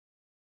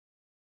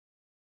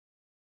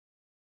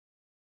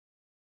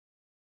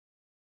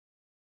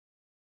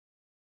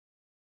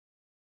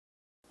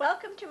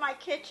Welcome to my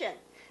kitchen.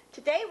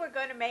 Today we're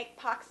going to make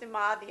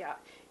Paximadia.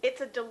 It's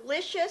a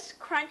delicious,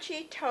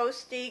 crunchy,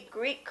 toasty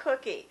Greek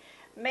cookie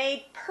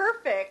made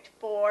perfect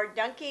for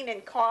dunking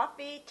in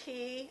coffee,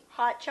 tea,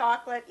 hot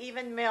chocolate,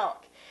 even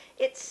milk.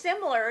 It's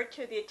similar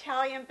to the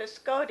Italian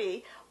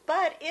Biscotti,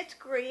 but it's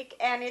Greek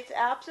and it's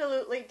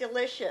absolutely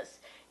delicious.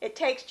 It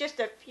takes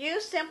just a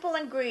few simple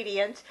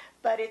ingredients,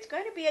 but it's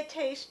going to be a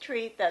taste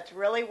treat that's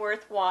really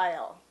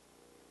worthwhile.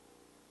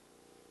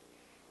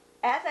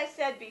 As I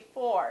said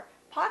before,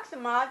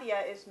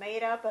 Paximadia is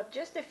made up of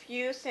just a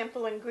few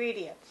simple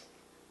ingredients: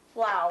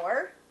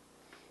 flour,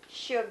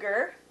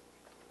 sugar,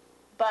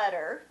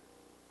 butter,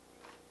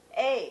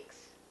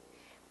 eggs.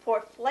 For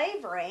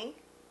flavoring,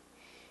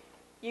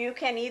 you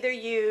can either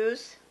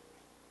use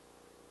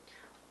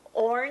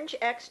orange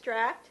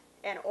extract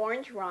and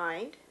orange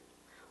rind,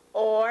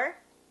 or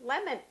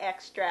lemon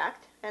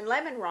extract and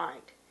lemon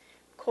rind.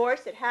 Of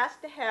course, it has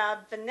to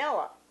have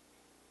vanilla.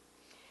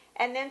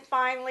 And then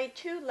finally,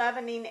 2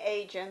 leavening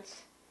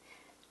agents: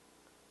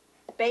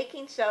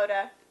 baking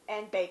soda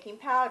and baking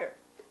powder.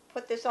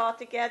 Put this all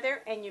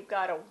together and you've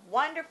got a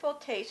wonderful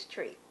taste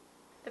treat.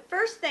 The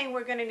first thing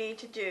we're going to need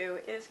to do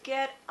is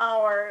get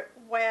our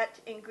wet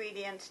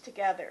ingredients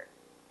together.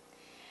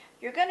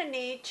 You're going to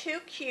need 2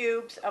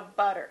 cubes of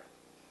butter.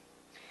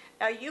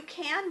 Now you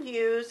can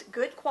use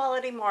good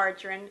quality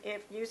margarine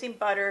if using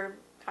butter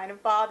kind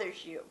of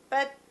bothers you,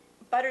 but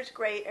butter's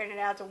great and it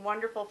adds a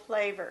wonderful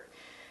flavor.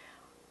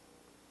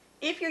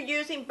 If you're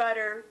using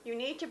butter, you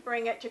need to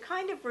bring it to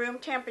kind of room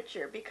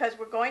temperature because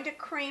we're going to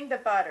cream the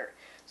butter.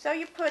 So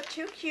you put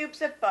 2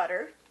 cubes of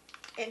butter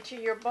into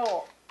your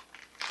bowl.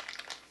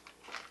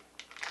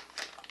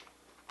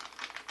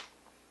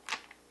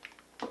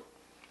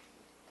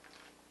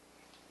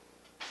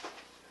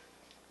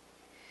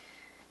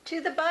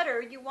 To the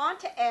butter, you want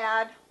to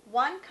add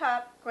 1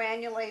 cup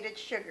granulated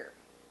sugar.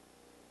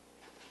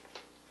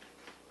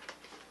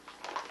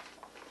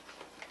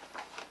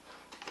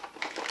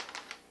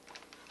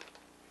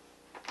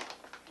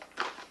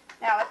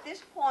 Now at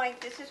this point,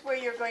 this is where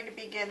you're going to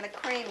begin the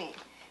creaming.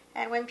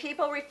 And when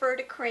people refer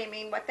to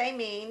creaming, what they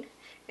mean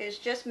is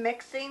just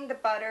mixing the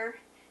butter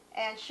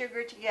and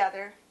sugar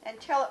together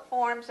until it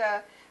forms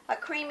a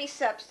creamy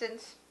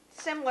substance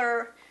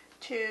similar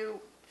to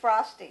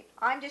frosting.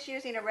 I'm just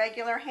using a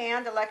regular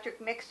hand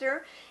electric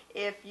mixer.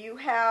 If you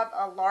have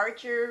a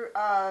larger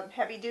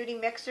heavy-duty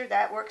mixer,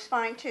 that works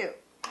fine too.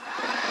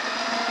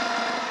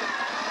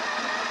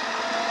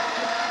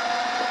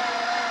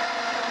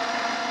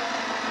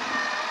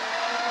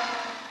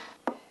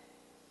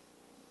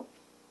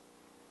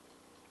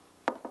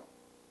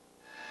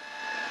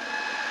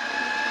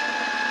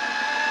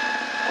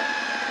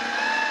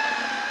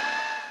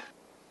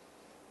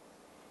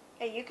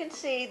 You can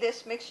see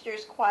this mixture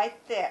is quite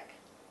thick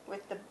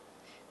with the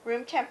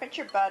room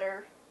temperature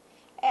butter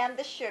and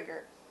the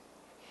sugar.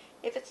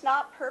 If it's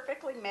not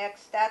perfectly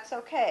mixed, that's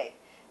okay.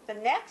 The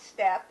next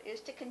step is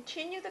to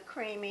continue the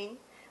creaming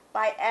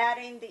by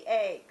adding the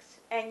eggs,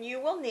 and you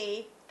will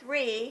need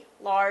 3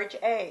 large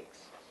eggs.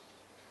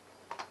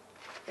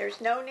 There's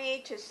no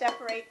need to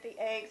separate the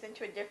eggs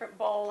into a different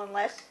bowl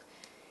unless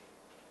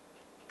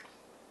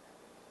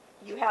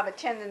you have a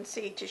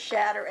tendency to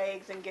shatter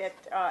eggs and get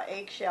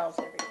eggshells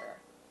everywhere.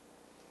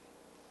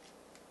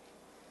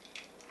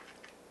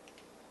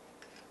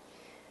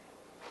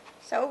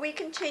 So we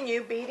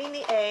continue beating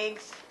the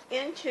eggs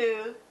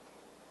into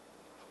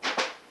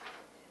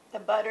the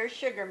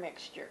butter-sugar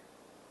mixture.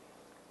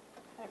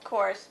 And of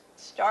course,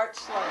 start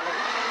slowly.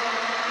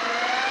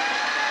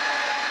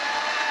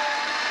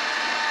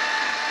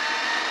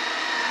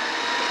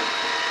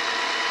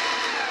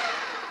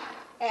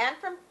 And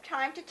from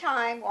time to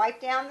time,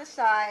 wipe down the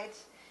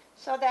sides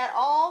so that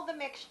all the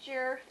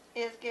mixture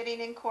is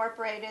getting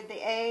incorporated: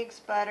 the eggs,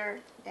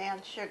 butter,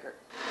 and sugar.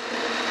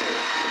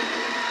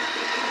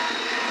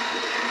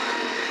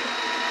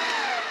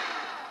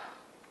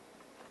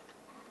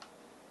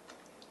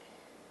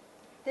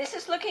 This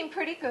is looking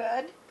pretty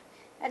good,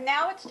 and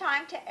now it's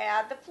time to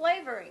add the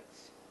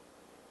flavorings.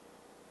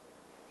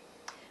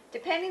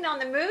 Depending on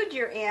the mood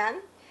you're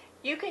in,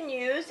 you can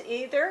use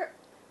either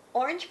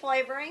orange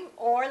flavoring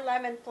or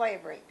lemon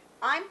flavoring.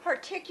 I'm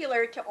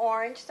particular to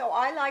orange, so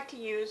I like to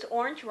use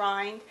orange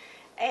rind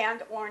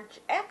and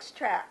orange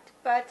extract,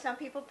 but some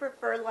people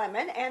prefer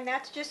lemon, and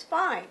that's just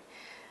fine.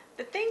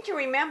 The thing to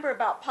remember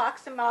about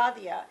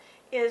Paximadia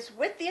is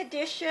with the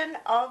addition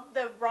of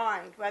the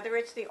rind, whether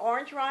it's the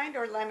orange rind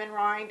or lemon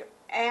rind,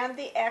 and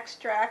the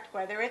extract,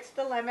 whether it's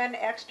the lemon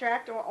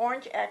extract or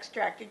orange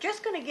extract, you're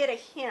just going to get a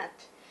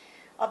hint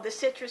of the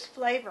citrus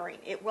flavoring.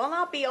 It will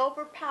not be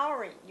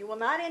overpowering. You will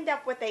not end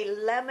up with a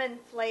lemon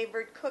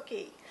flavored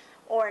cookie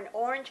or an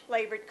orange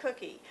flavored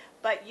cookie,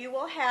 but you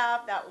will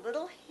have that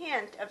little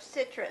hint of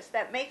citrus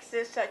that makes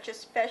this such a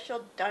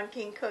special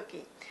dunking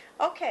cookie.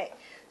 Okay,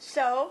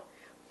 so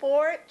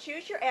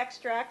choose your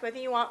extract, whether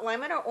you want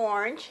lemon or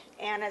orange,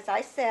 and as I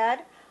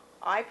said,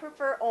 I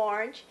prefer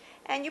orange,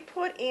 and you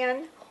put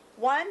in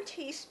 1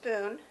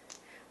 teaspoon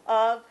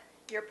of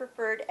your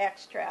preferred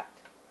extract.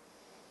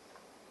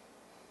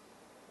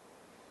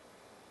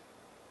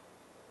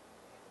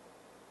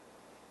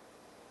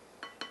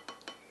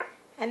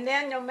 And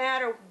then no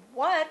matter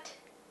what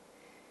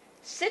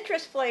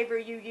citrus flavor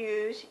you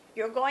use,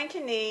 you're going to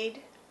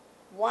need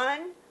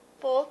 1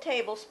 full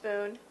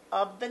tablespoon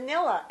of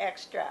vanilla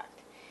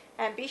extract.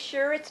 And be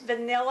sure it's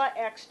vanilla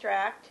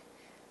extract,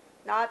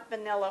 not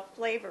vanilla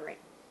flavoring.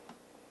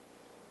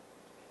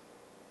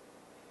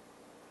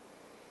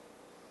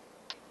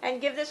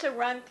 And give this a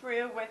run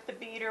through with the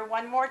beater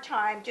one more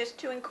time just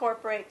to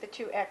incorporate the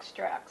 2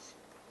 extracts.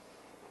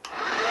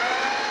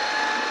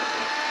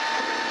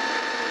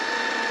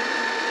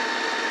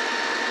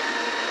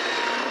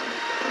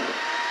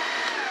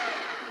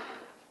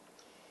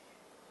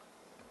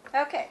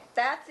 Okay,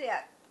 that's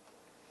it.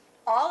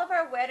 All of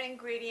our wet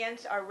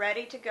ingredients are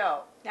ready to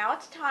go. Now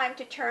it's time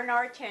to turn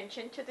our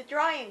attention to the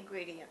dry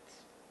ingredients.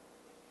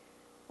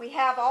 We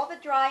have all the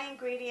dry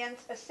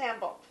ingredients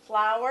assembled.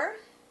 Flour,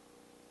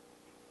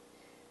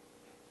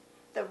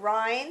 the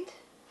rind,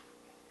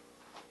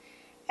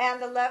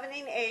 and the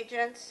leavening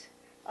agents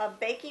of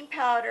baking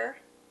powder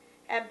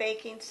and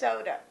baking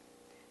soda.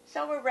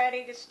 So we're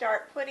ready to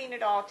start putting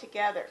it all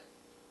together.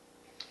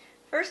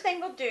 First thing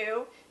we'll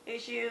do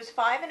is use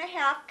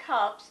 5½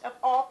 cups of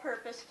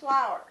all-purpose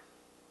flour.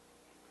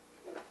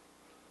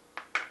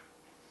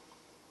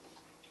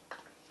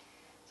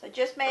 So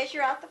just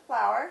measure out the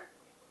flour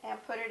and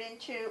put it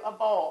into a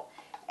bowl.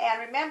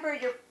 And remember,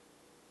 you're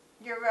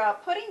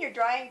putting your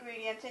dry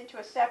ingredients into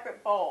a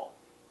separate bowl.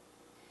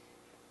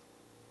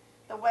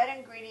 The wet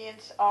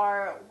ingredients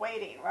are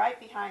waiting right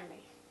behind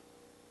me.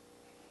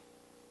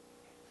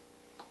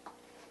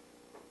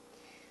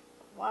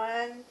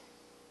 1,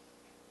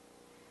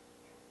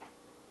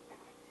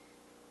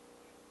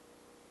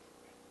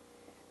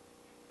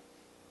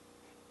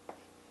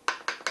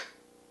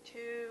 2.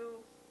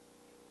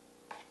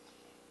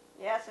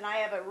 Yes, and I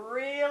have a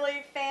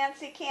really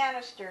fancy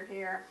canister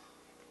here.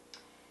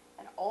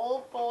 An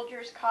old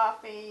Folgers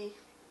Coffee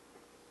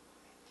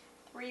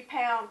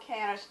 3-pound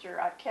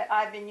canister.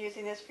 I've been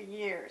using this for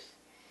years.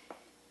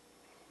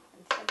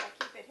 And since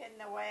I keep it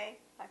hidden away,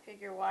 I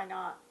figure why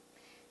not.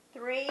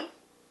 3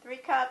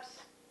 cups.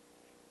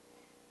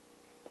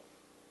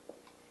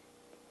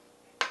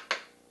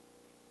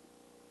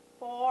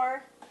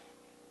 4.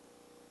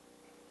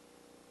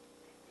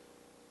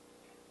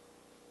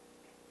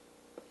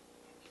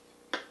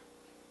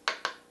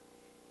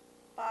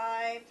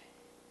 5.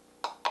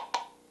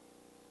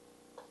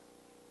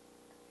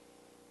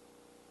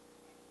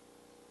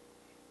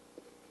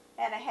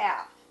 And a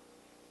half.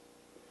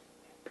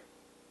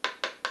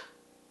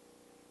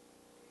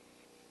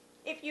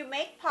 If you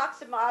make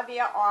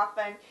Paximadia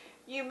often,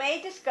 you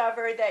may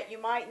discover that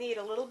you might need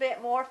a little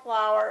bit more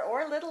flour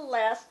or a little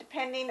less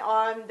depending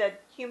on the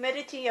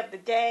humidity of the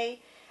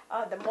day,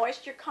 the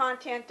moisture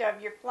content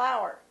of your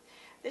flour.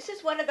 This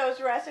is one of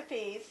those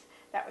recipes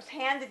that was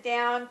handed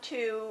down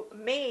to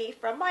me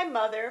from my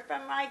mother,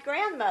 from my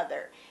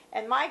grandmother.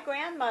 And my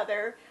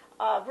grandmother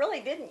really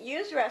didn't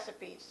use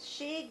recipes.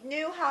 She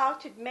knew how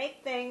to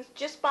make things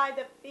just by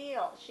the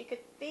feel. She could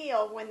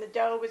feel when the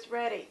dough was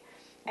ready.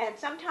 And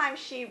sometimes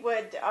she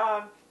would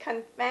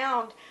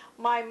confound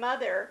my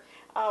mother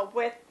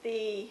with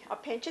a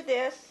pinch of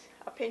this,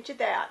 a pinch of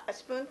that, a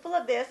spoonful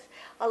of this,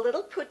 a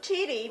little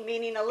putiti,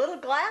 meaning a little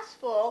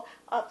glassful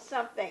of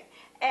something.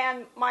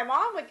 And my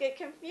mom would get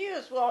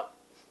confused. Well,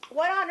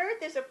 what on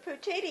earth is a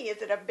putiti?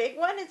 Is it a big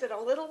one? Is it a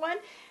little one?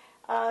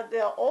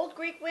 The old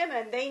Greek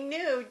women, they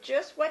knew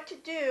just what to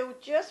do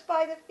just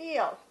by the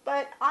feel.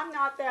 But I'm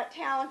not that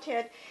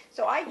talented,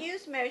 so I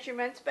use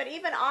measurements. But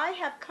even I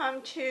have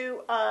come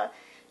to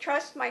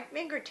trust my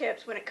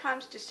fingertips when it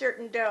comes to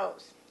certain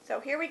doughs. So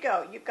here we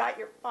go. You've got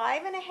your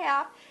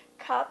 5½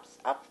 cups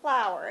of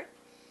flour.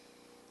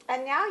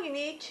 And now you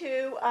need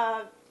to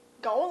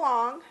go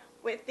along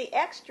with the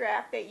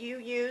extract that you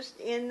used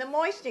in the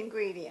moist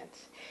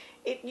ingredients.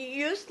 If you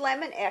used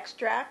lemon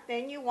extract,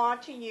 then you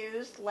want to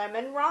use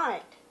lemon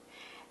rind.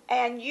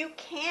 And you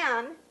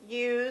can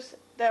use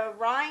the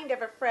rind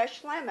of a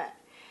fresh lemon,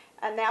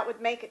 and that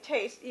would make it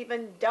taste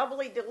even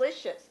doubly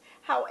delicious.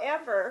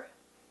 However,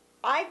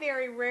 I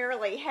very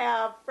rarely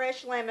have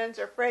fresh lemons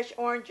or fresh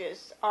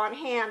oranges on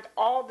hand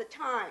all the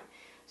time.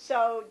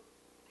 So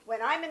when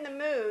I'm in the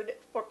mood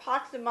for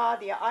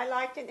Paximadia, I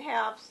like to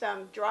have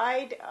some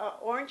dried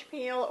orange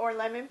peel or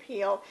lemon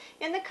peel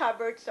in the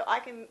cupboard so I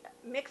can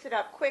mix it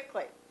up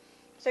quickly.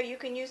 So you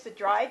can use the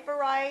dried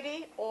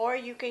variety or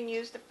you can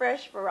use the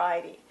fresh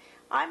variety.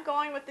 I'm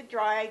going with the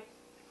dried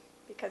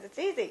because it's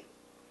easy.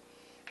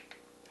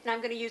 And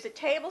I'm going to use a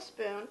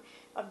tablespoon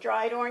of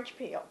dried orange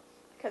peel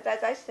because,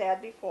 as I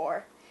said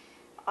before,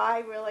 I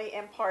really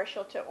am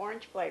partial to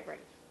orange flavoring.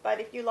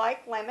 But if you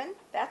like lemon,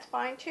 that's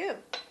fine too.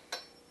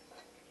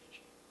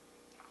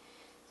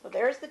 So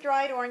there's the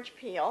dried orange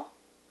peel.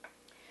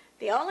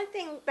 The only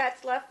thing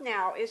that's left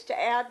now is to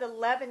add the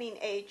leavening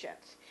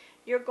agents.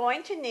 You're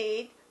going to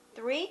need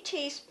 3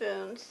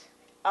 teaspoons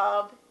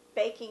of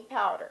baking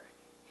powder.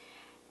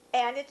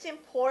 And it's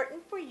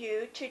important for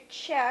you to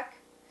check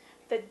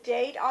the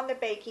date on the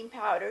baking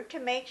powder to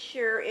make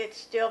sure it's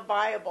still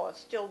viable, it's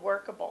still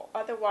workable.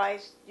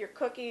 Otherwise, your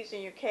cookies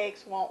and your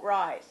cakes won't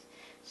rise.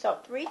 So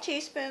 3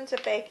 teaspoons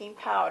of baking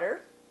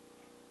powder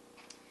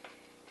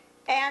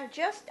and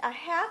just a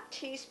half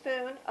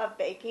teaspoon of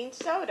baking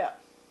soda.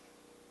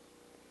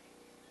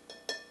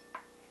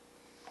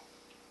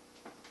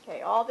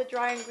 Okay, all the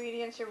dry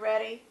ingredients are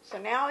ready. So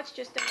now it's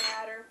just a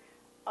matter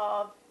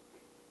of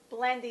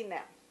blending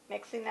them,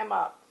 mixing them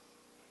up.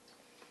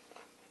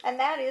 And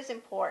that is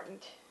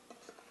important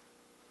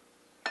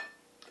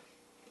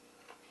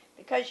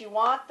because you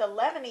want the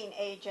leavening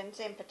agents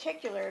in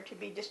particular to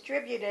be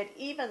distributed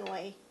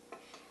evenly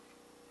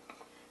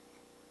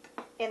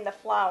in the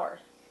flour.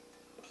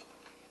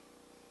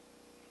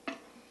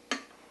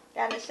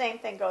 And the same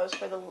thing goes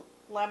for the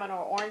lemon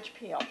or orange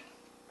peel.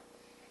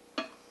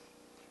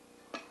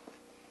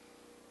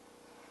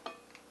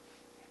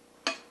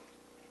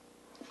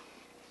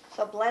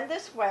 So blend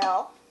this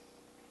well,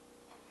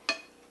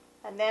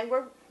 and then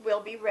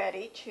we'll be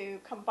ready to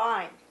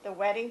combine the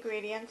wet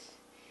ingredients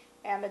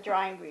and the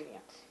dry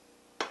ingredients.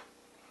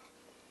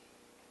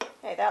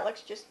 Okay, that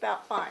looks just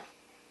about fine.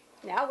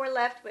 Now we're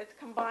left with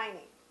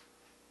combining.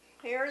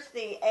 Here's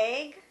the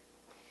egg,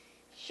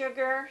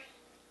 sugar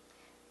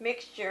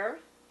mixture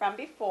from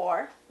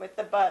before with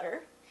the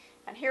butter,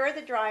 and here are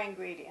the dry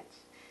ingredients.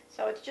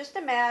 So it's just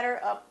a matter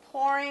of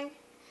pouring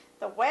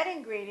the wet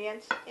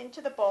ingredients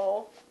into the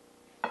bowl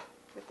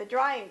with the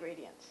dry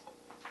ingredients.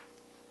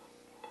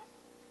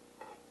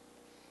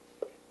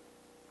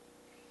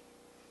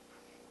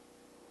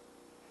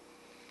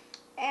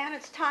 And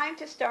it's time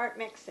to start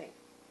mixing.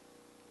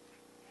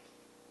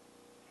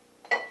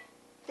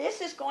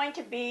 This is going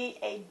to be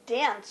a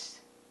dense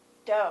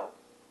dough.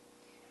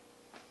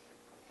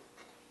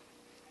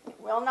 It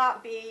will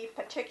not be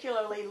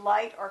particularly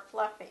light or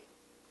fluffy.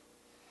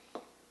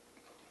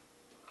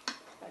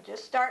 So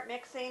just start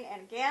mixing,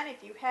 and again,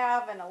 if you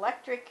have an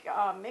electric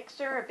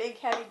mixer, a big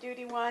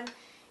heavy-duty one,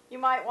 you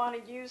might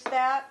want to use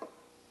that.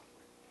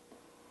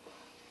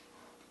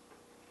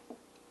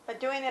 But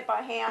doing it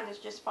by hand is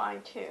just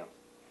fine too.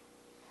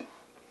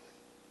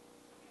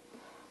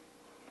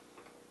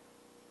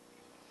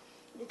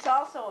 It's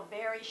also a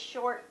very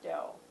short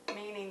dough,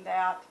 meaning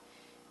that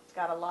it's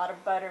got a lot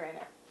of butter in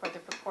it for the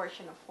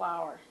proportion of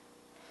flour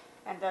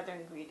and other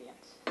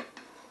ingredients.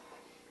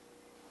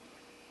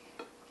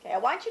 Okay, I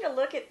want you to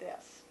look at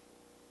this.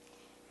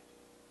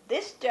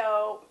 This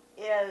dough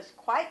is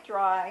quite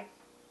dry,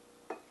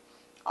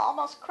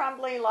 almost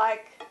crumbly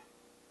like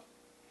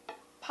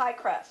pie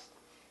crust.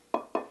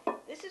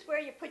 This is where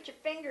you put your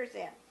fingers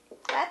in.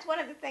 That's one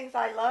of the things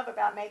I love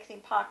about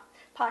making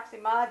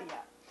Paximadia.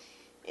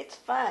 It's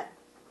fun.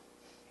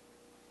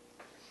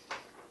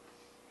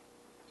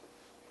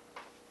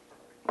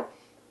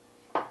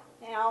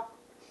 Now,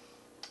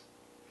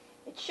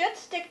 it should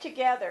stick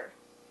together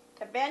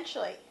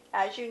eventually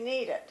as you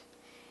knead it.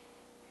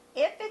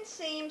 If it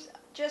seems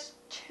just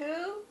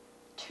too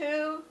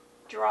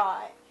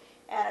dry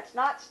and it's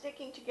not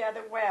sticking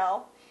together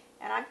well,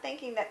 and I'm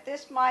thinking that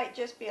this might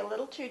just be a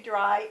little too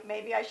dry,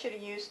 maybe I should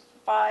have used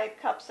 5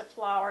 cups of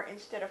flour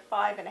instead of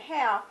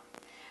 5.5,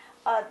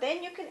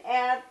 then you can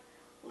add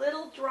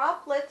little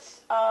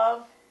droplets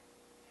of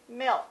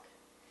milk.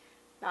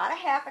 Not a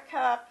half a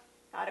cup,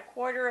 not a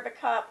quarter of a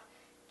cup,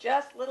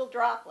 just little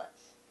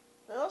droplets,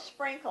 little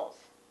sprinkles.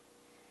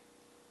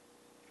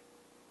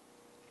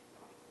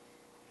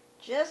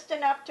 Just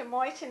enough to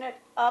moisten it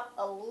up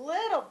a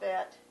little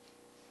bit,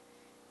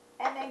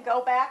 and then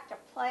go back to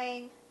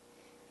playing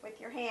with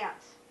your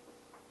hands.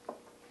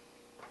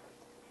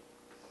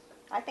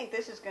 I think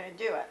this is going to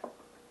do it.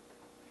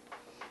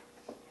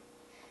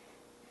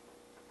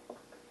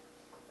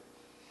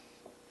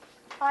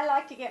 I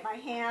like to get my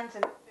hands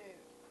in the food.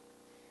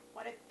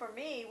 For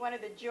me, one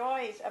of the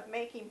joys of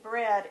making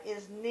bread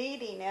is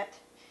kneading it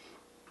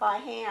by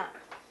hand.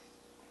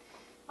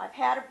 I've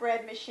had a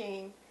bread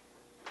machine,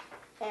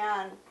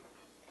 and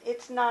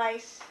it's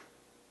nice,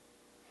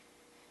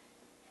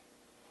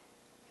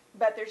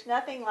 but there's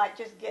nothing like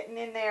just getting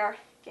in there,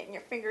 getting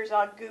your fingers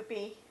all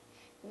goopy,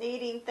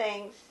 kneading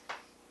things,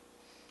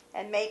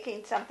 and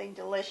making something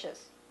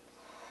delicious.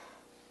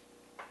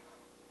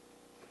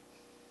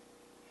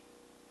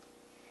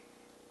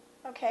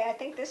 Okay, I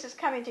think this is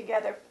coming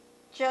together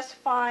just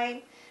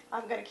fine.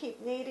 I'm going to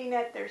keep kneading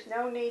it. There's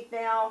no need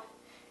now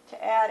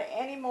to add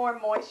any more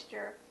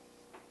moisture.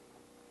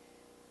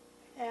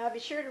 Now be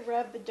sure to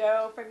rub the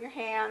dough from your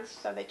hands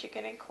so that you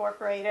can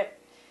incorporate it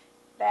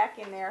back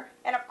in there.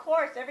 And of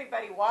course,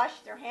 everybody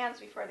washed their hands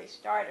before they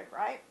started,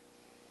 right?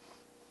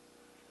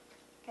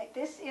 Okay,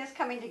 this is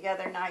coming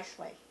together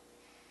nicely.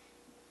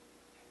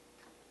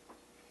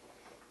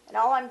 And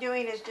all I'm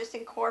doing is just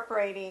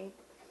incorporating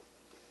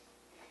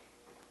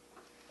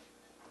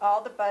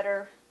all the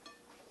butter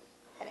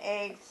and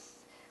eggs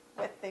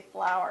with the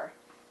flour.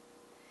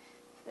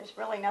 There's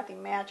really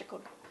nothing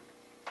magical.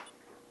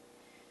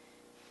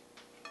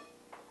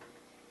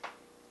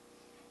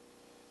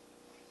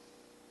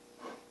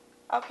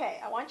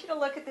 Okay, I want you to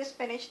look at this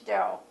finished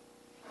dough.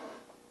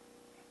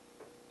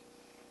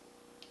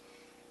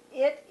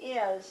 It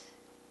is,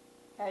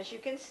 as you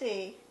can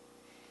see,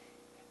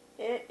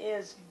 it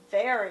is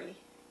very,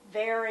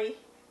 very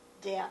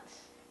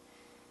dense.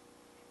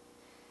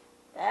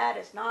 That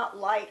is not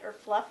light or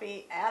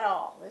fluffy at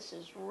all. This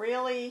is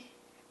really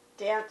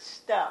dense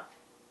stuff.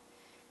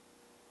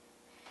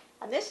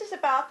 And this is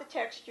about the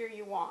texture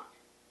you want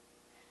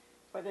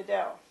for the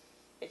dough.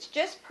 It's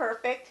just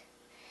perfect,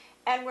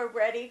 and we're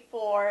ready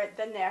for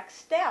the next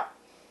step.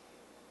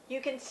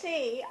 You can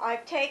see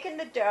I've taken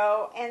the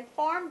dough and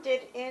formed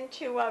it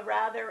into a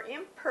rather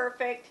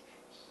imperfect,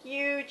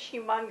 huge,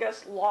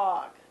 humongous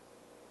log.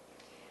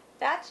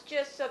 That's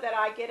just so that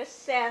I get a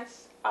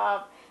sense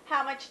of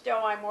how much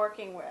dough I'm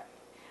working with.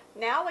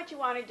 Now what you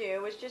want to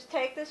do is just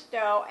take this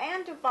dough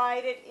and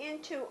divide it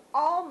into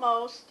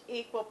almost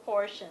equal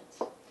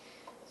portions.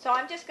 So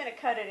I'm just going to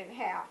cut it in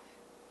half.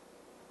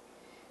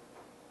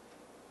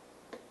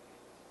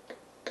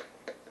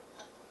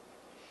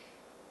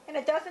 And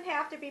it doesn't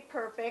have to be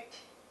perfect.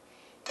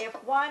 If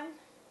one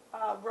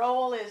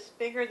roll is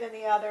bigger than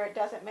the other, it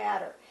doesn't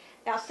matter.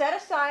 Now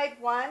set aside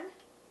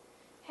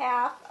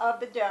 1/2 of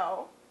the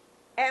dough,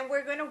 and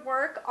we're going to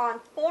work on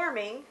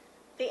forming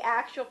the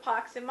actual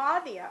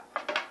Paximadia.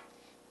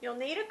 You'll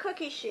need a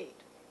cookie sheet.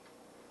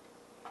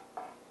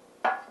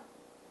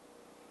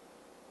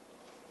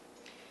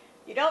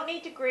 You don't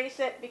need to grease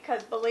it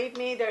because, believe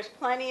me, there's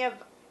plenty of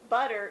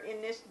butter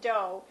in this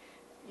dough.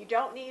 You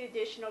don't need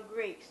additional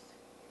grease.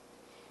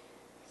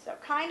 So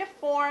kind of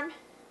form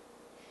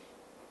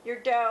your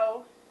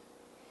dough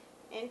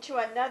into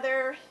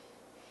another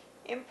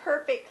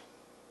imperfect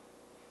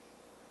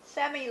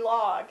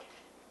semi-log.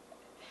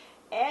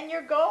 And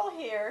your goal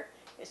here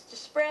is to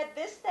spread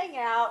this thing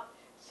out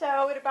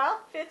so it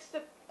about fits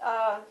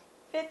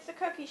the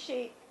cookie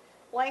sheet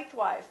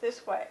lengthwise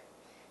this way.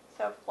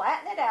 So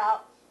flatten it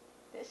out.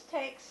 This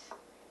takes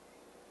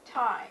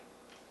time.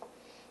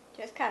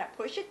 Just kind of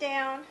push it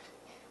down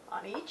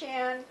on each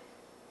end,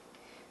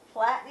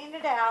 flattening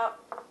it out.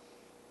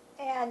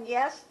 And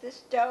yes,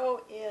 this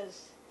dough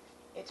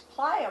it's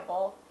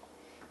pliable,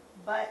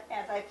 but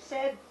as I've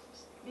said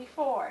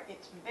before,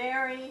 it's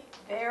very,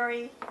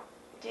 very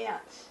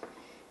dense.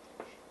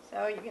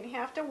 So you're going to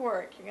have to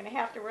work. You're going to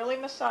have to really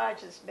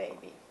massage this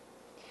baby.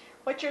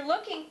 What you're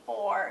looking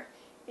for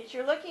is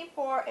you're looking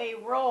for a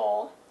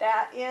roll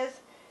that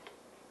is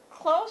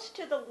close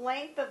to the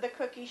length of the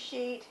cookie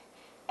sheet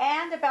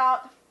and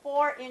about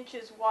 4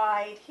 inches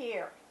wide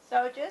here.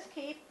 So just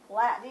keep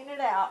flattening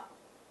it out.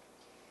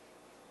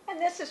 And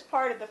this is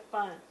part of the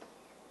fun,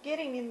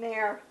 getting in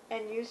there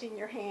and using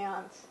your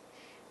hands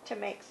to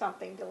make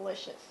something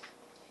delicious.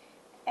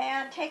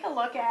 And take a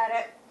look at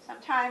it.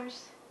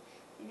 Sometimes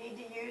you need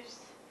to use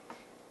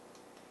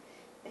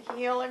the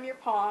heel of your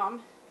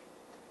palm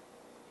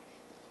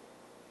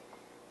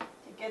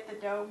to get the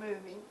dough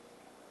moving.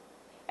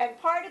 And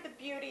part of the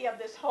beauty of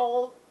this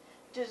whole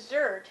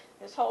dessert,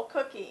 this whole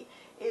cookie,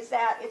 is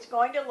that it's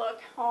going to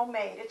look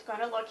homemade. It's going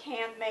to look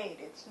handmade.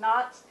 It's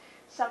not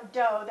some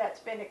dough that's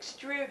been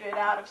extruded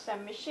out of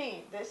some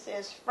machine. This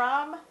is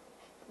from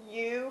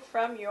you,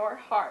 from your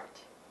heart.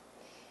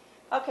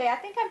 Okay, I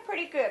think I'm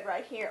pretty good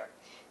right here.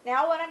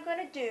 Now what I'm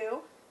going to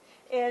do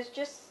is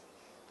just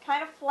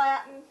kind of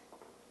flatten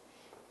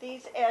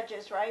these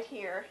edges right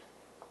here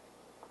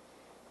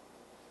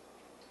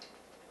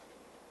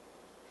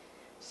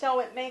so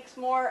it makes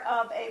more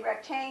of a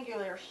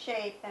rectangular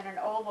shape than an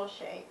oval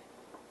shape.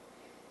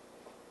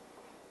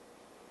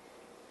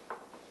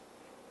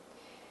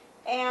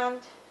 And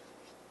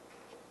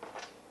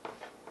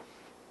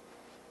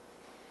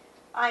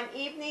I'm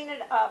evening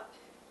it up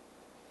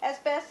as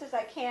best as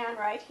I can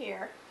right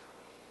here.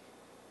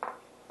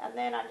 And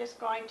then I'm just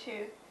going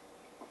to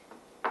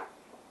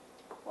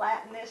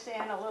flatten this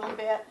in a little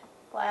bit,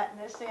 flatten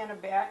this in a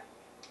bit.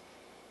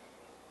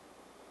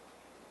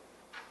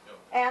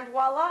 And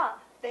voila,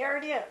 there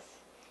it is.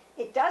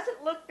 It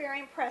doesn't look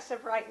very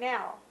impressive right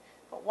now,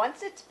 but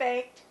once it's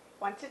baked,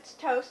 once it's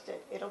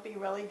toasted, it'll be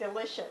really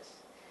delicious.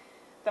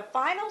 The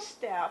final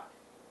step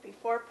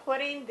before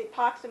putting the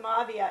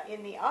Paximadia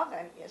in the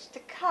oven is to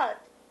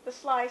cut the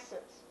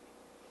slices.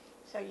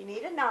 So you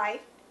need a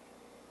knife.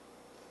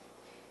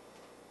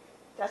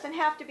 Doesn't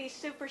have to be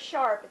super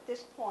sharp at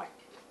this point.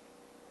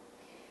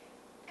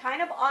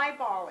 Kind of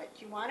eyeball it.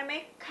 You want to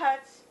make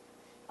cuts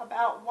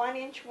about 1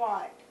 inch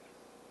wide.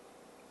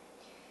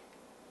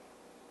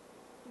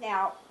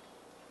 Now,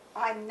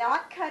 I'm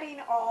not cutting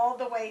all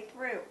the way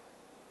through.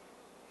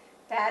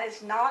 That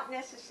is not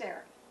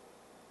necessary.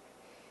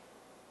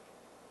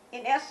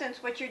 In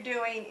essence, what you're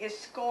doing is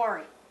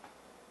scoring.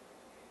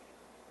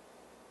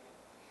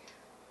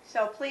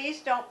 So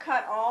please don't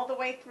cut all the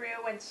way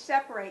through and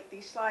separate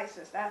these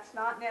slices. That's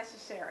not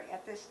necessary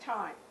at this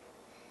time.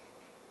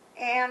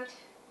 And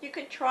you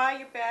can try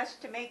your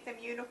best to make them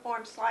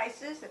uniform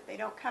slices. If they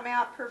don't come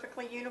out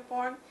perfectly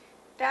uniform,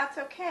 that's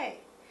okay.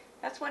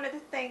 That's one of the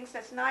things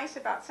that's nice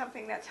about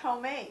something that's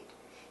homemade.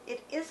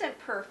 It isn't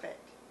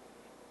perfect.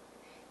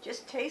 It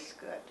just tastes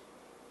good.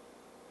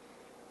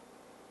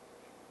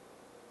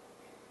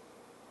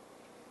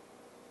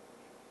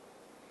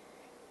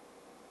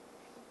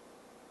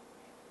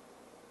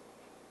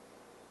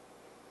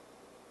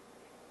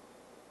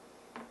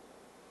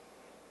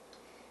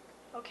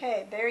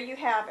 Okay, there you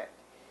have it.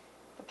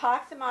 The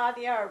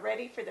Paximadia are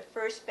ready for the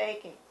first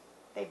baking.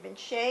 They've been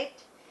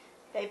shaped,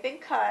 they've been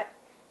cut,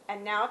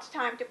 and now it's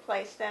time to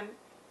place them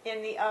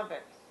in the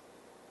oven.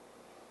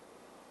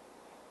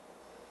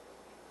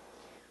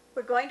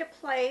 We're going to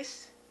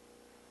place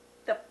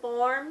the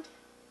formed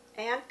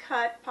and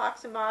cut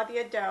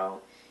Paximadia dough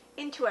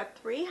into a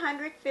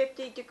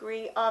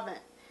 350-degree oven.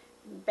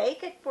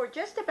 Bake it for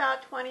just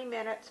about 20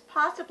 minutes,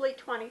 possibly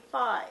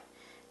 25.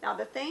 Now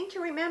the thing to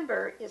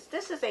remember is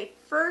this is a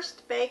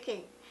first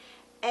baking,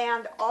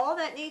 and all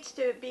that needs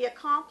to be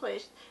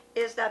accomplished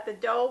is that the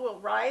dough will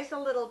rise a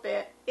little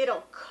bit,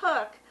 it'll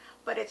cook,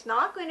 but it's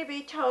not going to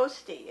be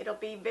toasty. It'll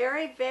be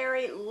very,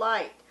 very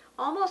light,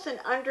 almost an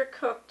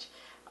undercooked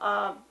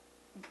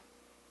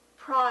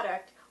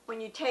product when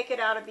you take it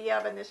out of the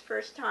oven this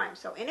first time.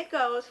 So in it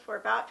goes for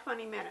about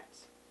 20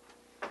 minutes.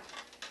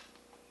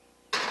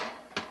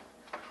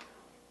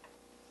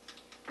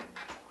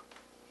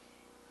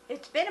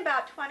 It's been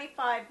about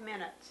 25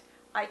 minutes.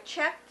 I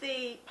checked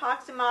the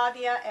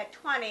Paximadia at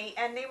 20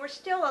 and they were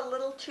still a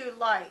little too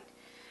light.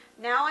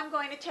 Now I'm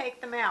going to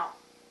take them out.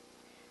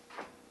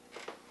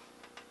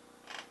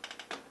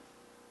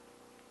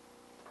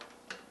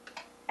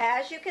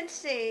 As you can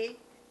see,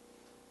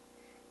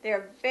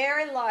 they're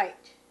very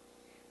light.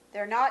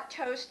 They're not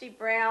toasty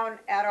brown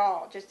at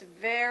all, just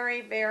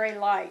very, very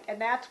light. And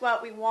that's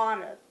what we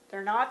wanted.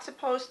 They're not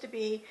supposed to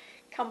be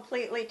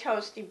completely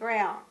toasty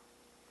brown.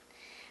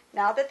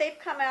 Now that they've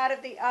come out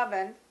of the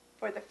oven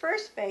for the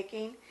first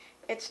baking,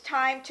 it's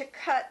time to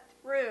cut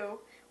through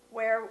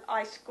where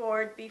I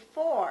scored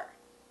before.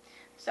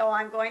 So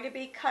I'm going to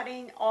be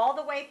cutting all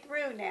the way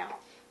through now.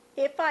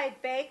 If I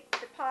had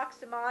baked the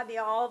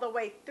Paximadia all the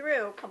way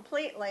through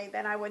completely,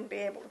 then I wouldn't be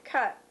able to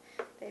cut.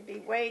 They'd be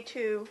way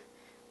too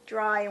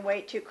dry and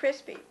way too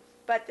crispy.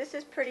 But this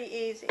is pretty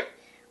easy.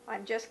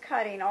 I'm just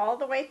cutting all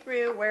the way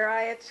through where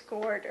I had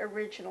scored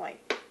originally.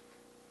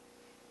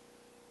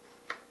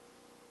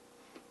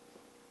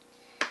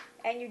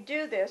 And you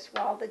do this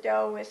while the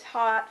dough is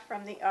hot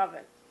from the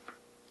oven.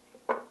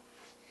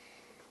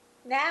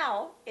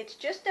 Now it's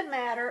just a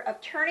matter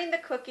of turning the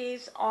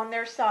cookies on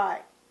their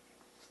side.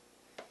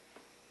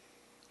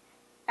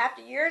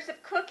 After years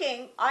of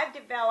cooking, I've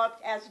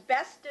developed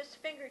asbestos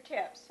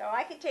fingertips, so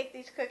I can take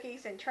these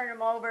cookies and turn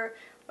them over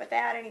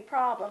without any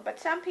problem. But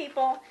some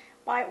people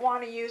might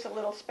want to use a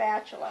little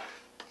spatula.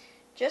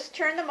 Just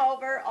turn them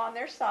over on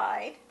their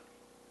side,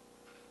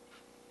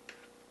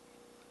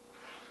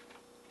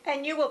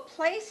 and you will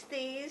place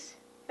these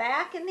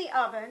back in the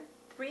oven,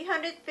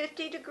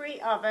 350-degree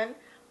oven,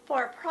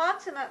 for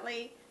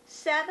approximately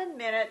 7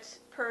 minutes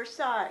per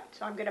side.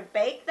 So I'm going to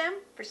bake them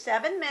for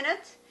 7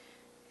 minutes.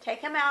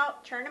 Take them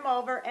out, turn them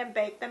over, and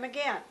bake them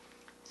again.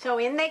 So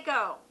in they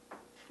go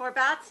for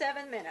about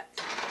 7 minutes.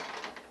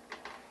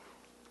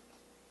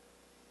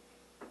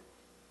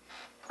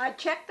 I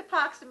checked the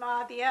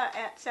Paximadia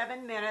at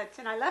 7 minutes,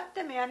 and I left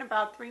them in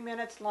about 3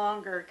 minutes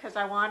longer because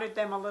I wanted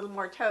them a little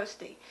more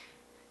toasty.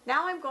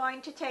 Now I'm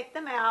going to take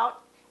them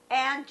out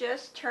and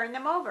just turn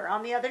them over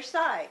on the other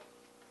side.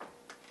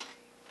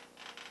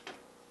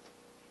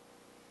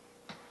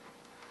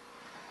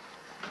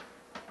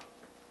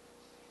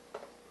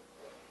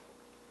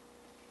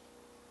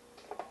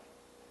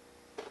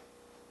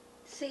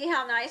 See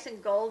how nice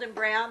and golden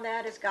brown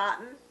that has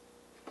gotten?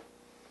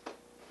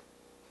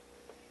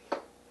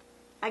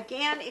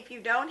 Again, if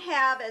you don't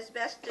have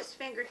asbestos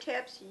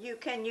fingertips, you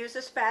can use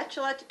a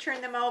spatula to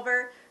turn them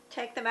over.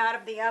 Take them out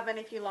of the oven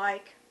if you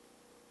like.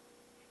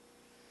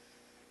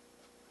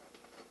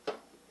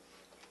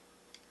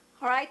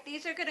 All right,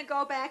 these are going to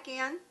go back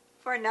in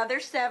for another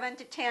 7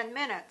 to 10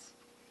 minutes.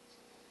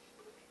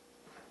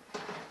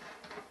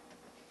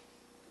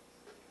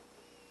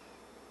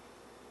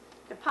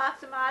 The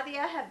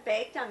Paximadia have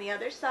baked on the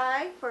other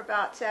side for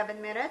about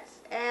 7 minutes,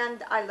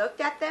 and I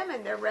looked at them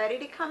and they're ready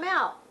to come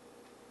out.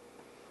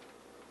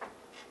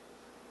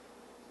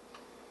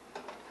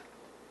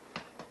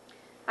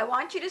 I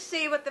want you to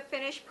see what the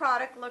finished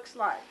product looks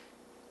like.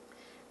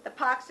 The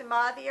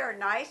Paximadia are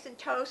nice and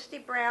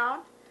toasty brown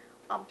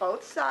on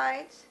both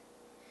sides,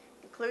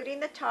 including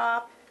the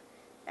top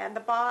and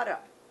the bottom.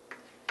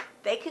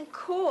 They can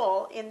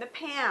cool in the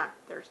pan.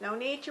 There's no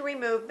need to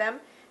remove them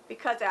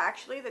because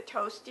actually the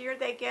toastier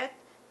they get,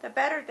 the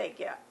better they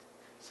get.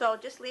 So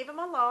just leave them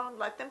alone,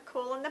 let them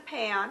cool in the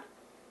pan.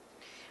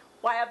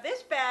 While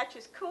this batch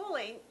is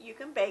cooling, you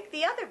can bake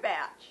the other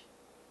batch.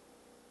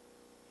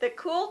 The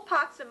cooled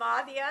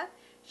Paximadia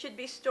should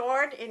be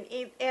stored in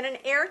an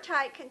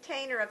airtight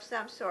container of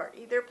some sort,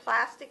 either a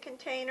plastic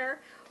container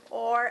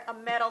or a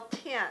metal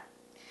tin.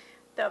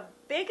 The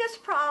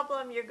biggest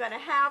problem you're going to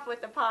have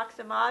with the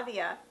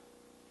Paximadia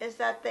is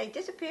that they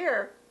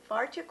disappear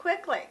far too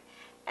quickly,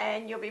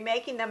 and you'll be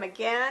making them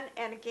again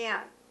and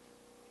again.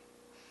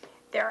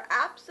 They're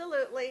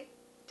absolutely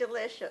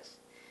delicious.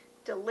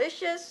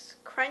 Delicious,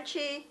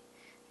 crunchy,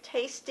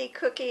 tasty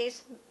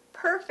cookies,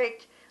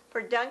 perfect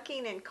for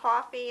dunking in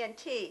coffee and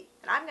tea.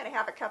 And I'm going to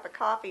have a cup of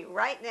coffee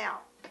right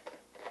now.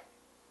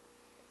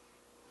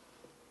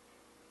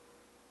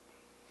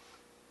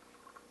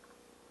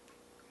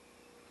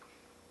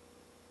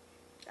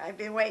 I've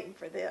been waiting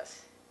for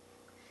this.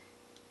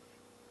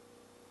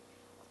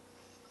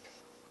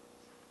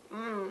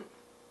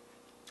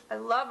 I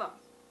love them.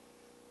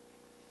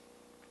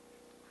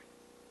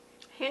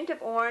 Hint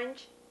of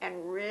orange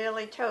and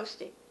really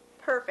toasty.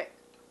 Perfect.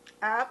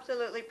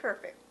 Absolutely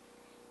perfect.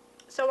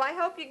 So I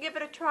hope you give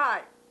it a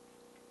try.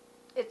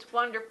 It's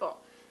wonderful.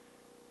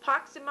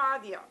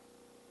 Paximadia,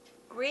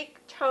 Greek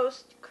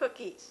toast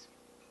cookies.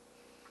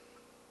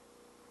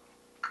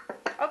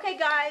 Okay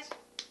guys,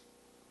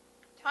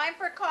 time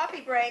for a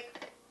coffee break.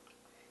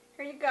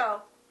 Here you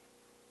go.